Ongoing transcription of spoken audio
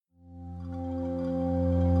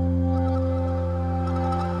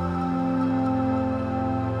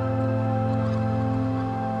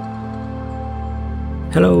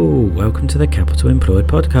Hello, welcome to the Capital Employed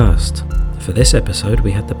podcast. For this episode,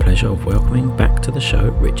 we had the pleasure of welcoming back to the show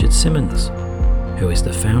Richard Simmons, who is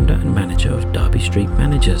the founder and manager of Derby Street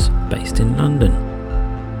Managers, based in London.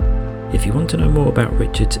 If you want to know more about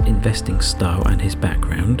Richard's investing style and his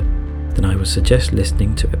background, then I would suggest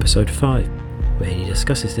listening to episode 5, where he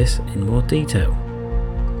discusses this in more detail.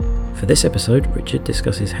 For this episode, Richard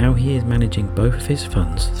discusses how he is managing both of his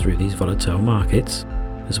funds through these volatile markets,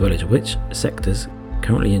 as well as which sectors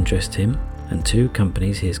currently interest him and 2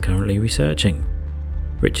 companies he is currently researching.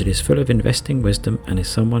 Richard is full of investing wisdom and is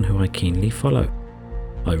someone who I keenly follow.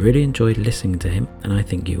 I really enjoyed listening to him, and I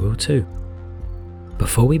think you will too.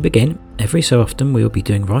 Before we begin, every so often we will be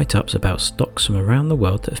doing write-ups about stocks from around the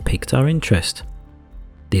world that have piqued our interest.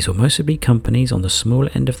 These will mostly be companies on the smaller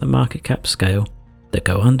end of the market cap scale that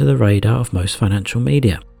go under the radar of most financial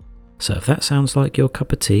media. So if that sounds like your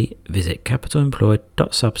cup of tea, visit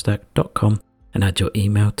capitalemployed.substack.com and add your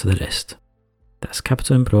email to the list. That's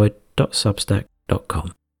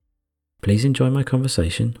capitalemployed.substack.com. Please enjoy my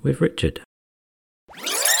conversation with Richard.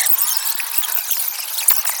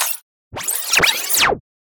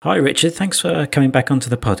 Hi Richard, thanks for coming back onto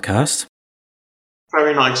the podcast.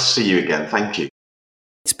 Very nice to see you again, thank you.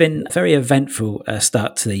 It's been a very eventful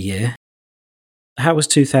start to the year. How has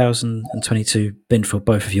 2022 been for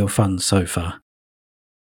both of your funds so far?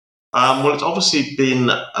 Well, it's obviously been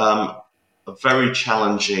a very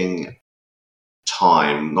challenging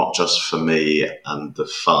time, not just for me and the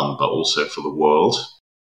fund, but also for the world.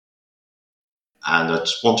 And I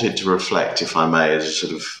just wanted to reflect, if I may, as a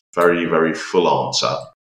sort of very, very full answer.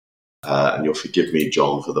 And you'll forgive me,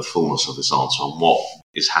 John, for the fullness of this answer on what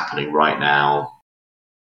is happening right now,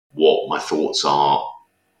 what my thoughts are,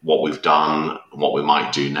 what we've done, and what we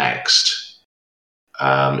might do next.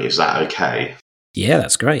 Is that okay? Yeah,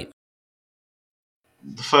 that's great.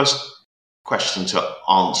 The first question to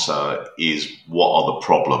answer is, what are the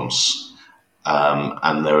problems?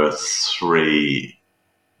 And there are 3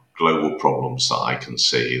 global problems that I can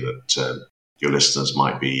see that your listeners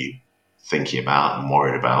might be thinking about and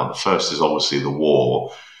worried about. The first is obviously the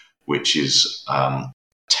war, which is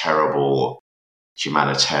terrible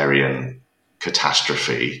humanitarian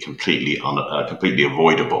catastrophe, completely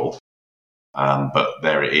avoidable, but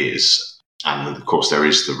there it is. And of course, there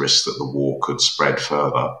is the risk that the war could spread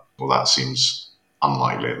further. Well, that seems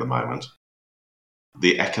unlikely at the moment.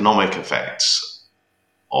 The economic effects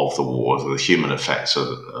of the war, the human effects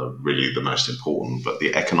are really the most important, but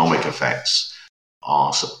the economic effects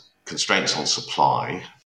are constraints on supply,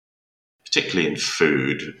 particularly in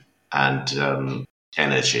food and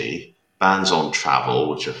energy, bans on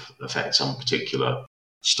travel, which affect some particular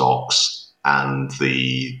stocks, and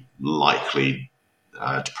the likely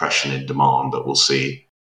depression in demand that we'll see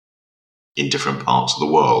in different parts of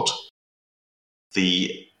the world.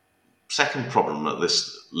 The second problem that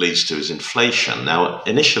this leads to is inflation. Now,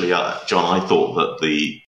 initially, John, I thought that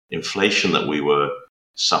the inflation that we were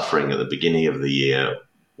suffering at the beginning of the year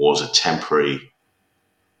was a temporary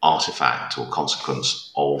artifact or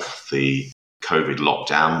consequence of the COVID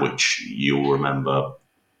lockdown, which you'll remember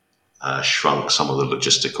shrunk some of the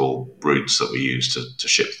logistical routes that we used to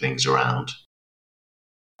ship things around.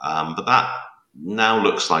 But that now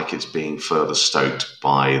looks like it's being further stoked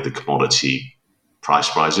by the commodity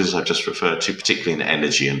price rises I've just referred to, particularly in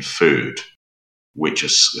energy and food, which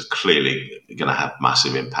is clearly going to have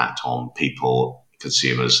massive impact on people,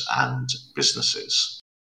 consumers, and businesses.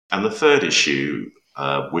 And the third issue,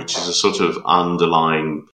 which is a sort of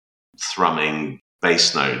underlying thrumming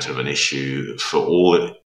bass note of an issue for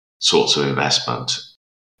all sorts of investment,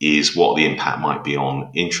 is what the impact might be on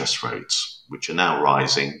interest rates, which are now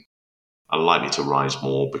rising, are likely to rise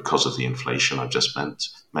more because of the inflation I've just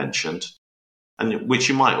mentioned, and which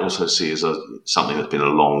you might also see as something that's been a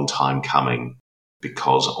long time coming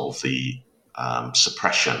because of the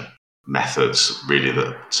suppression methods, really,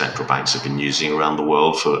 that central banks have been using around the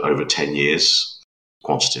world for over 10 years,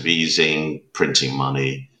 quantitative easing, printing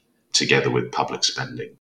money, together with public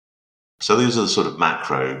spending. So these are the sort of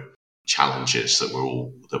macro challenges that we're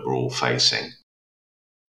all facing.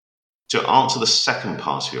 To answer the second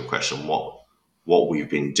part of your question, what we've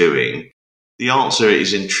been doing, the answer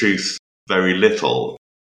is in truth very little.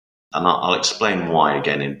 And I'll explain why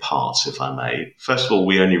again in parts, if I may. First of all,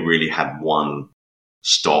 we only really had one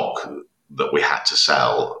stock that we had to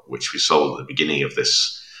sell, which we sold at the beginning of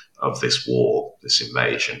this war, this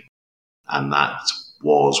invasion. And that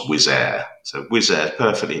was Wizz Air. So Wizz Air,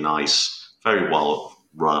 perfectly nice, very well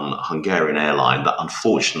run Hungarian airline that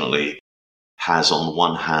unfortunately has, on the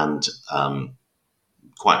one hand,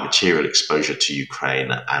 quite material exposure to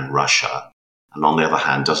Ukraine and Russia, and on the other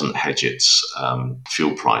hand, doesn't hedge its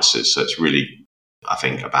fuel prices. So it's really, I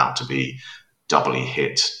think, about to be doubly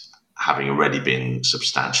hit, having already been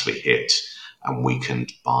substantially hit and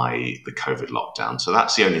weakened by the COVID lockdown. So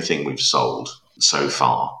that's the only thing we've sold so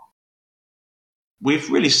far. We've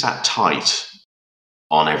really sat tight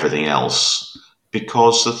on everything else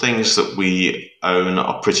because the things that we own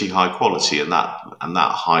are pretty high quality, and that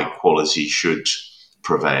high quality should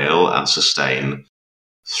prevail and sustain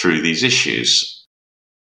through these issues.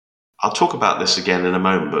 I'll talk about this again in a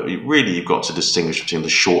moment, but really you've got to distinguish between the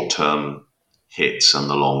short-term hits and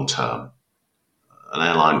the long-term. An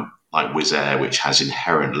airline like Wizz Air, which has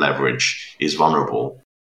inherent leverage, is vulnerable.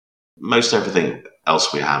 Most everything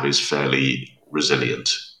else we have is fairly resilient.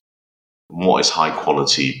 What is high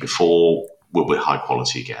quality before will be high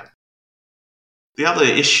quality again. The other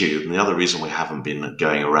issue, and the other reason we haven't been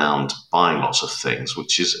going around buying lots of things,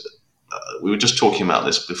 which is, we were just talking about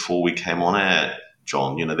this before we came on air,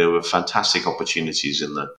 John. There were fantastic opportunities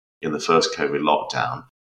in the first COVID lockdown.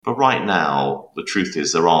 But right now, the truth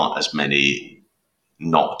is there aren't as many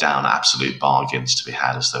knockdown absolute bargains to be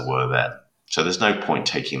had as there were then. So there's no point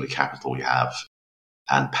taking the capital we have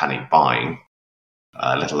and panic buying,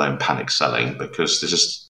 let alone panic selling, because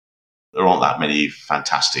there aren't that many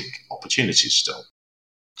fantastic opportunities still.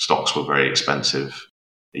 Stocks were very expensive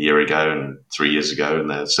a year ago and 3 years ago, and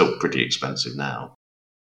they're still pretty expensive now.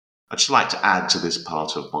 I'd just like to add to this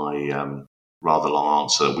part of my rather long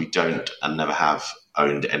answer. We don't and never have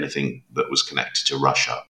owned anything that was connected to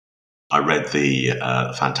Russia. I read the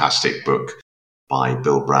fantastic book by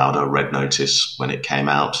Bill Browder, Red Notice, when it came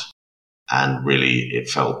out, and really it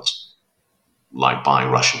felt like buying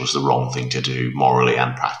Russia was the wrong thing to do morally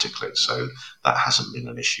and practically. So that hasn't been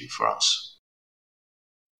an issue for us.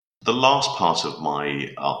 The last part of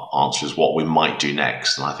my answer is what we might do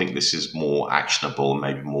next. And I think this is more actionable,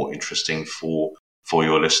 maybe more interesting for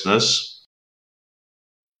your listeners.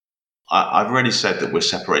 I've already said that we're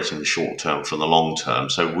separating the short term from the long term.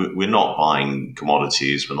 So we're not buying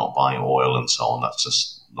commodities, we're not buying oil and so on. That's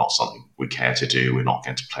just not something we care to do. We're not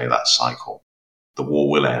going to play that cycle. The war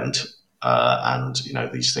will end. And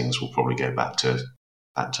these things will probably go back to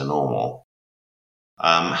normal.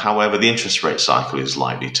 However, the interest rate cycle is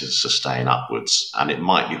likely to sustain upwards, and it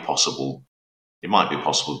might be possible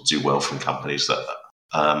to do well from companies that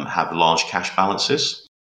have large cash balances.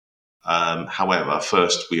 However,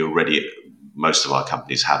 first, most of our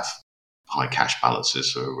companies have high cash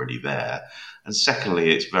balances, so are already there. And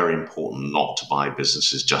secondly, it's very important not to buy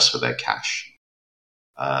businesses just for their cash,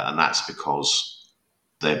 and that's because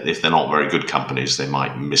if they're not very good companies, they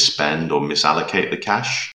might misspend or misallocate the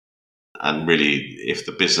cash. And really, if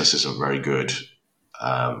the business isn't very good,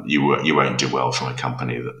 you won't do well from a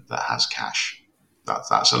company that has cash.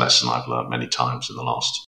 That's a lesson I've learned many times in the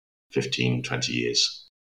last 15, 20 years.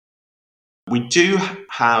 We do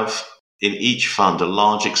have in each fund a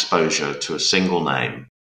large exposure to a single name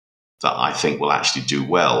that I think will actually do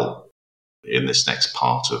well in this next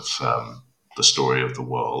part of the story of the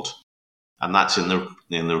world. And that's in the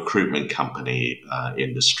recruitment company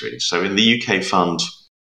industry. So in the UK fund,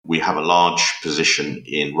 we have a large position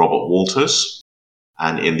in Robert Walters.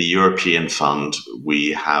 And in the European fund,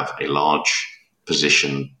 we have a large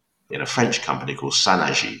position in a French company called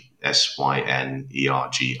Synergie, Synergie.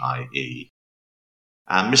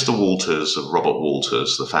 And Mr. Walters of Robert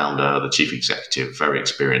Walters, the founder, the chief executive, very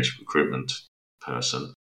experienced recruitment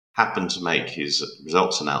person, happened to make his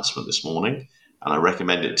results announcement this morning. And I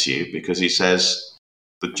recommend it to you because he says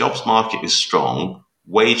the jobs market is strong,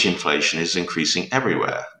 wage inflation is increasing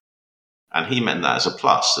everywhere. And he meant that as a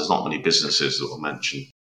plus. There's not many businesses that will mention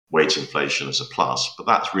wage inflation as a plus, but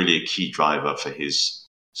that's really a key driver for his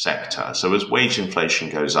sector. So as wage inflation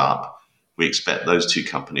goes up, we expect those two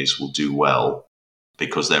companies will do well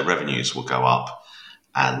because their revenues will go up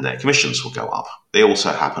and their commissions will go up. They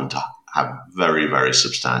also happen to have very, very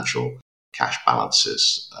substantial cash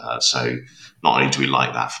balances. So not only do we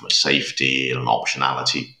like that from a safety and an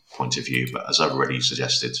optionality point of view, but as I've already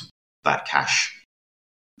suggested, that cash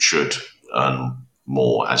should earn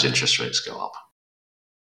more as interest rates go up.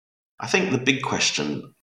 I think the big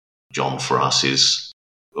question, John, for us is,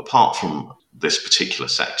 apart from this particular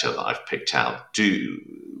sector that I've picked out, do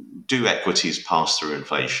equities pass through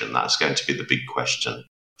inflation? That's going to be the big question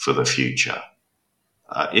for the future.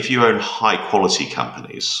 If you own high-quality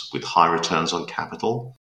companies with high returns on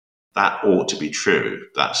capital, that ought to be true.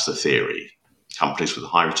 That's the theory. Companies with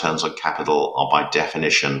high returns on capital are by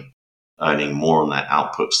definition earning more on their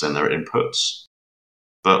outputs than their inputs.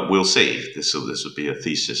 But we'll see. This will be a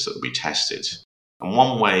thesis that will be tested. And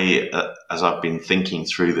one way, as I've been thinking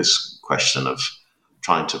through this question of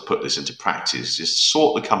trying to put this into practice is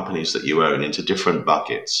sort the companies that you own into different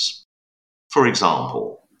buckets. For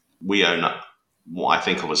example, we own what I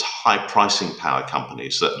think of as high pricing power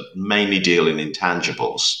companies that mainly deal in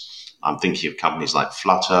intangibles. I'm thinking of companies like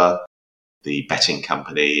Flutter, the betting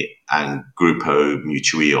company, and Gruppo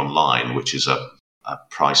Mutui Online, which is a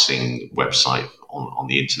pricing website on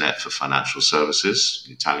the internet for financial services,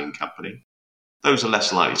 an Italian company. Those are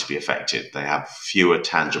less likely to be affected. They have fewer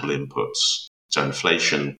tangible inputs, so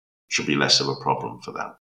inflation should be less of a problem for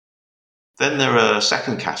them. Then there are a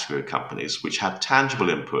second category of companies which have tangible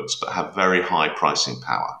inputs but have very high pricing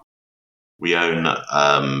power. We own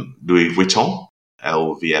Louis Vuitton,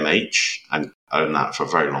 LVMH, and own that for a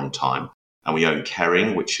very long time. And we own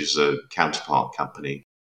Kering, which is a counterpart company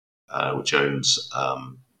which owns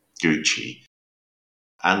Gucci.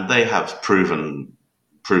 And they have proven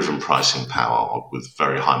pricing power with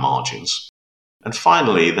very high margins. And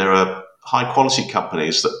finally, there are high quality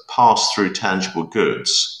companies that pass through tangible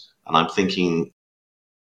goods. And I'm thinking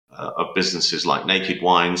of businesses like Naked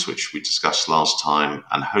Wines, which we discussed last time,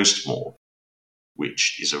 and Hostmore,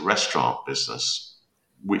 which is a restaurant business,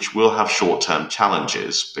 which will have short-term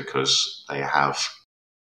challenges because they have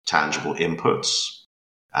tangible inputs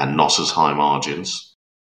and not as high margins.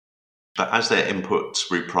 But as their inputs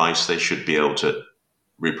reprice, they should be able to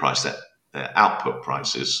reprice their output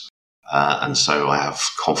prices. And so I have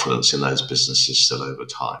confidence in those businesses still over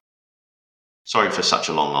time. Sorry for such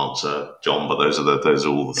a long answer, John, but those are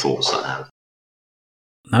all the thoughts that I have.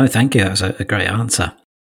 No, thank you. That was a great answer.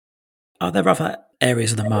 Are there other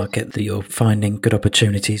areas of the market that you're finding good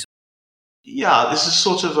opportunities? Yeah, this is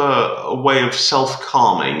sort of a way of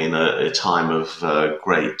self-calming in a time of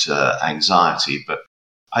great anxiety. But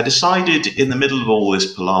I decided in the middle of all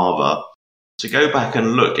this palaver to go back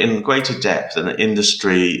and look in greater depth at an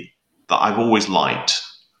industry that I've always liked.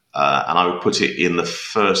 And I would put it in the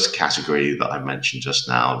first category that I mentioned just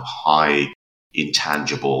now, high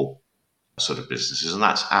intangible sort of businesses, and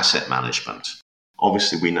that's asset management.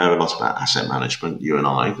 Obviously, we know a lot about asset management, you and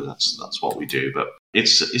I, because that's what we do. But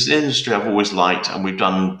it's an industry I've always liked, and we've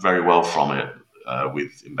done very well from it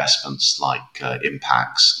with investments like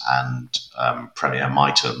Impax and Premier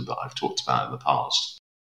Miton that I've talked about in the past.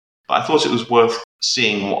 But I thought it was worth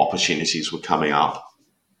seeing what opportunities were coming up.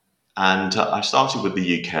 And I started with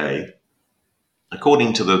the UK.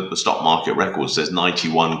 According to the stock market records, there's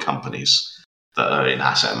 91 companies that are in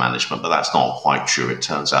asset management, but that's not quite true. It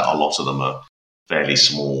turns out a lot of them are fairly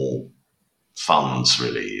small funds,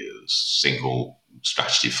 really, single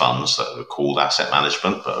strategy funds that are called asset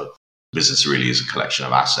management, but business really is a collection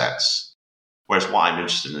of assets. Whereas what I'm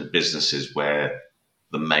interested in businesses where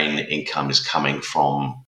the main income is coming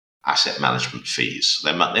from asset management fees.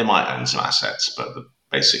 They might own some assets, but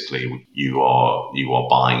basically you are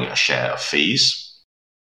buying a share of fees.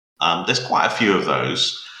 There's quite a few of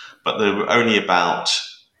those, but there were only about,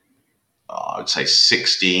 I would say,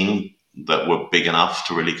 16 that were big enough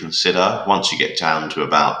to really consider. Once you get down to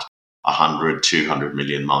about 100, 200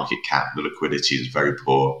 million market cap, the liquidity is very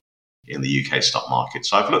poor in the UK stock market.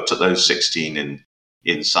 So I've looked at those 16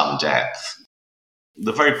 in some depth.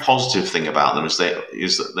 The very positive thing about them is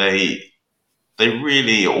that they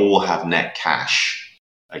really all have net cash.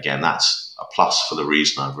 Again, that's a plus for the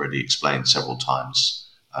reason I've already explained several times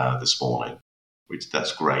this morning.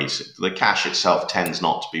 That's great. The cash itself tends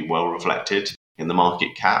not to be well reflected in the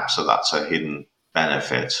market cap, so that's a hidden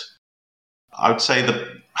benefit. I would say that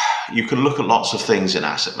you can look at lots of things in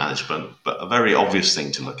asset management, but a very obvious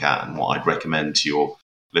thing to look at, and what I'd recommend to your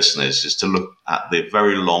listeners, is to look at the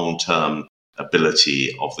very long-term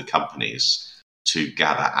ability of the companies to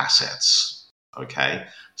gather assets. Okay,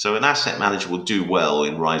 so an asset manager will do well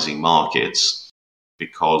in rising markets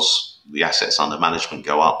because the assets under management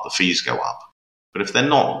go up, the fees go up. But if they're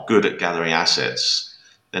not good at gathering assets,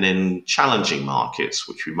 then in challenging markets,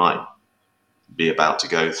 which we might be about to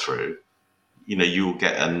go through, you'll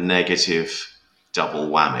get a negative double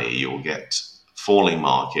whammy. You'll get falling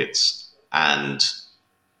markets and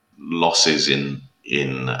losses in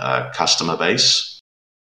customer base.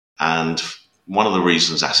 And one of the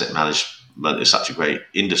reasons asset management is such a great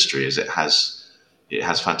industry is it has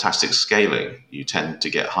fantastic scaling. You tend to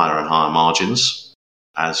get higher and higher margins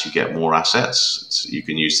as you get more assets. You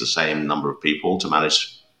can use the same number of people to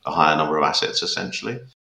manage a higher number of assets, essentially.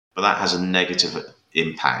 But that has a negative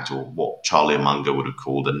impact, or what Charlie Munger would have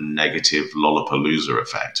called a negative Lollapalooza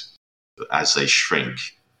effect. As they shrink,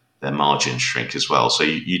 their margins shrink as well. So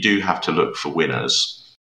you do have to look for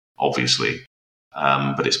winners, obviously.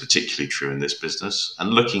 But it's particularly true in this business. And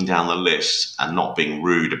looking down the list and not being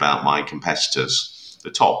rude about my competitors,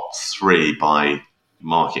 the top three by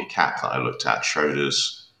market cap that I looked at,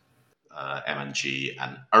 Schroders, M&G,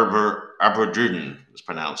 and Aberdeen. It's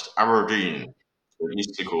pronounced Aberdeen. It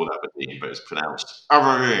used to be called Aberdeen, but it's pronounced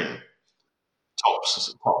Aberdeen.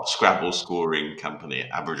 Top Scrabble scoring company,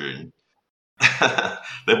 Aberdeen.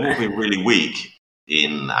 They've all been really weak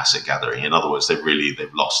in asset gathering. In other words,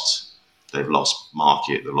 they've lost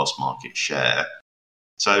market share.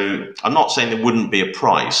 So I'm not saying there wouldn't be a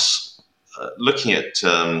price. Looking at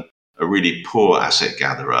a really poor asset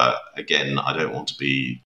gatherer, again, I don't want to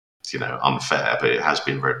be unfair, but it has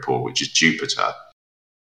been very poor, which is Jupiter.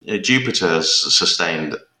 Jupiter has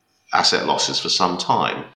sustained asset losses for some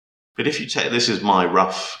time. But if you take, this is my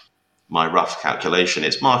rough calculation,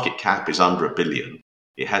 its market cap is under $1 billion.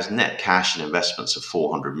 It has net cash and investments of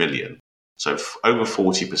 400 million. So over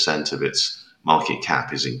 40% of its market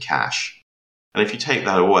cap is in cash. And if you take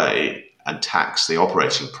that away and tax the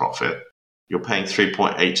operating profit, you're paying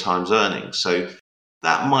 3.8 times earnings. So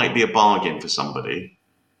that might be a bargain for somebody,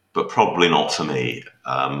 but probably not for me.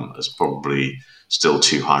 It's probably still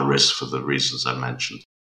too high risk for the reasons I mentioned.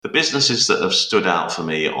 The businesses that have stood out for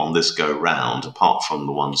me on this go round, apart from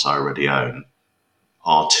the ones I already own,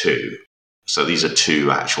 are two. So these are two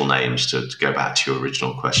actual names to go back to your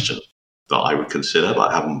original question that I would consider, but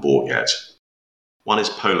I haven't bought yet. One is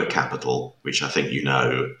Polar Capital, which I think you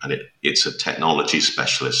know, and it's a technology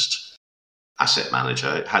specialist asset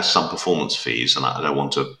manager. It has some performance fees, and I don't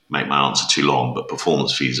want to make my answer too long, but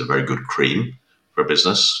performance fees are very good cream for a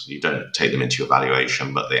business. You don't take them into your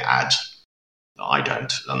valuation, but they add, I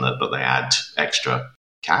don't, but they add extra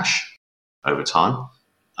cash over time.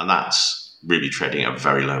 And that's really trading at a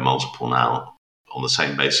very low multiple now on the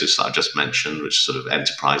same basis that I just mentioned, which is sort of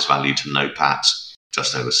enterprise value to NOPAT,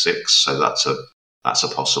 just over 6. So that's a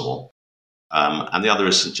possible. And the other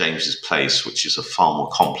is St. James's Place, which is a far more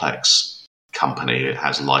complex company. It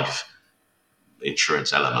has life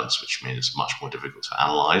insurance elements, which means it's much more difficult to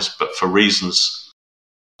analyze. But for reasons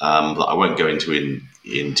that I won't go into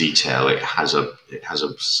in detail, it has a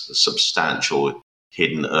substantial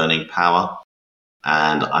hidden earning power.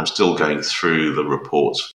 And I'm still going through the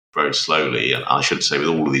reports very slowly. And I should say with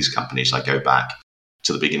all of these companies, I go back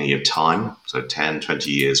to the beginning of time. So 10,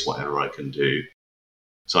 20 years, whatever I can do.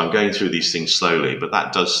 So I'm going through these things slowly, but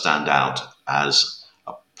that does stand out as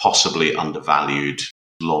a possibly undervalued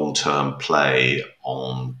long-term play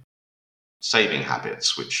on saving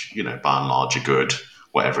habits, which, by and large are good.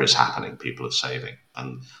 Whatever is happening, people are saving.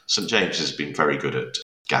 And St. James has been very good at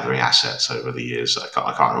gathering assets over the years. I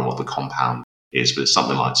can't remember what the compound is, but it's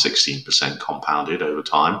something like 16% compounded over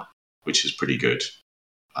time, which is pretty good.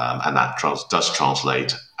 And that does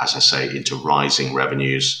translate, as I say, into rising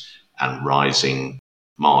revenues and rising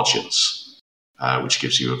margins, which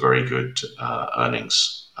gives you a very good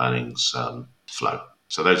earnings flow.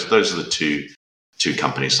 So those are the two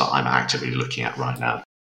companies that I'm actively looking at right now.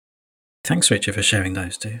 Thanks, Richard, for sharing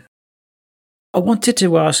those two. I wanted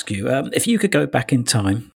to ask you, if you could go back in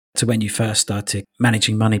time to when you first started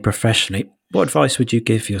managing money professionally, what advice would you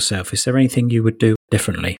give yourself? Is there anything you would do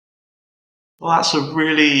differently? Well, that's a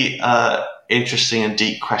really interesting and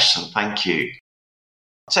deep question. Thank you.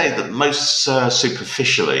 I'd say that most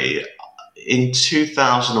superficially, in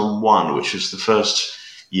 2001, which was the first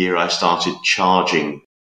year I started charging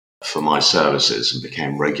for my services and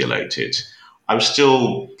became regulated, I was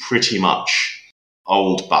still pretty much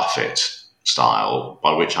old Buffett style,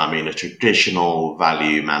 by which I mean a traditional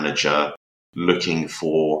value manager looking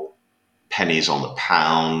for pennies on the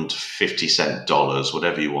pound, 50-cent dollars,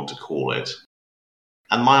 whatever you want to call it.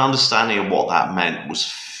 And my understanding of what that meant was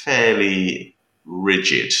fairly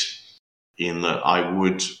rigid, in that I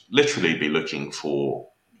would literally be looking for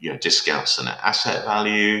discounts to net asset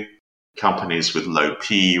value, companies with low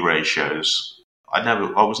PE ratios. I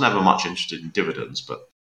was never much interested in dividends, but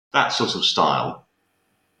that sort of style.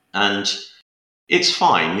 And it's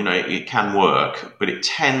fine, it can work, but it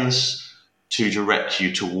tends to direct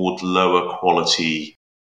you toward lower quality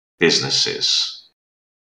businesses.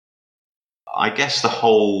 I guess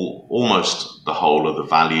almost the whole of the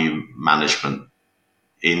value management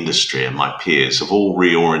industry and my peers have all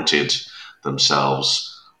reoriented themselves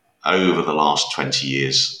over the last 20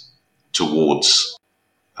 years towards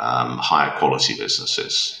higher quality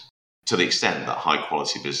businesses, to the extent that high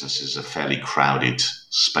quality businesses are a fairly crowded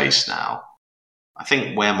space now. I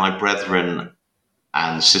think where my brethren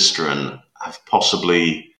and sisterin have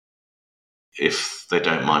possibly, if they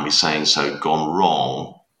don't mind me saying so, gone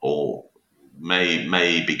wrong, or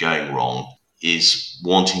may be going wrong, is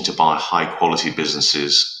wanting to buy high quality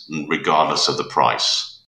businesses regardless of the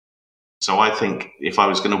price. So I think if I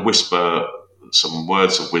was going to whisper some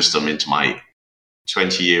words of wisdom into my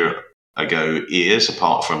 20-year ago is,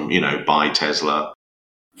 apart from, buy Tesla,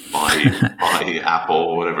 buy Apple,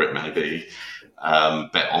 or whatever it may be,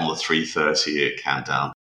 bet on the 330 at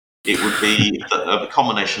Countdown. It would be a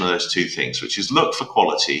combination of those two things, which is look for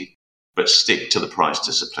quality, but stick to the price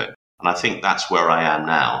discipline. And I think that's where I am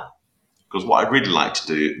now. Because what I'd really like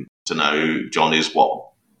to know, John, is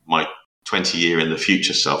what my 20-year in the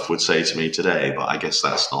future self would say to me today. But I guess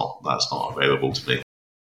that's not available to me.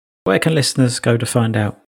 Where can listeners go to find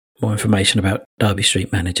out more information about Derby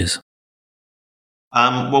Street Managers?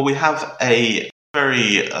 Well, we have a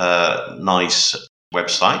very nice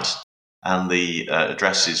website, and the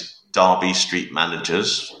address is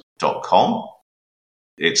derbystreetmanagers.com.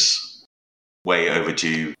 It's way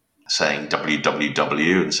overdue saying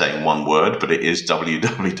www and saying one word, but it is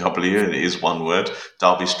www and it is one word,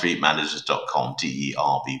 derbystreetmanagers.com,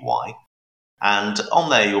 DERBY. And on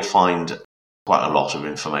there you'll find quite a lot of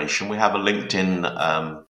information. We have a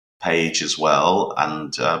LinkedIn page as well,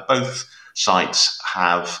 and both sites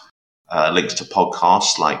have links to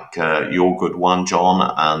podcasts like your good one,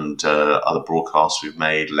 John, and other broadcasts we've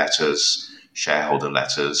made, letters, shareholder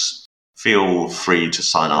letters. Feel free to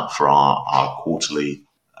sign up for our quarterly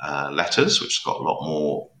letters, which has got a lot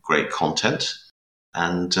more great content,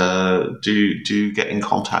 and do get in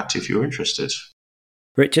contact if you're interested.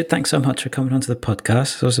 Richard, thanks so much for coming onto the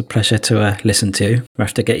podcast. It was a pleasure to listen to. We'll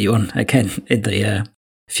have to get you on again in the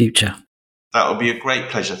future. That would be a great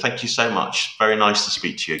pleasure. Thank you so much. Very nice to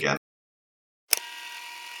speak to you again.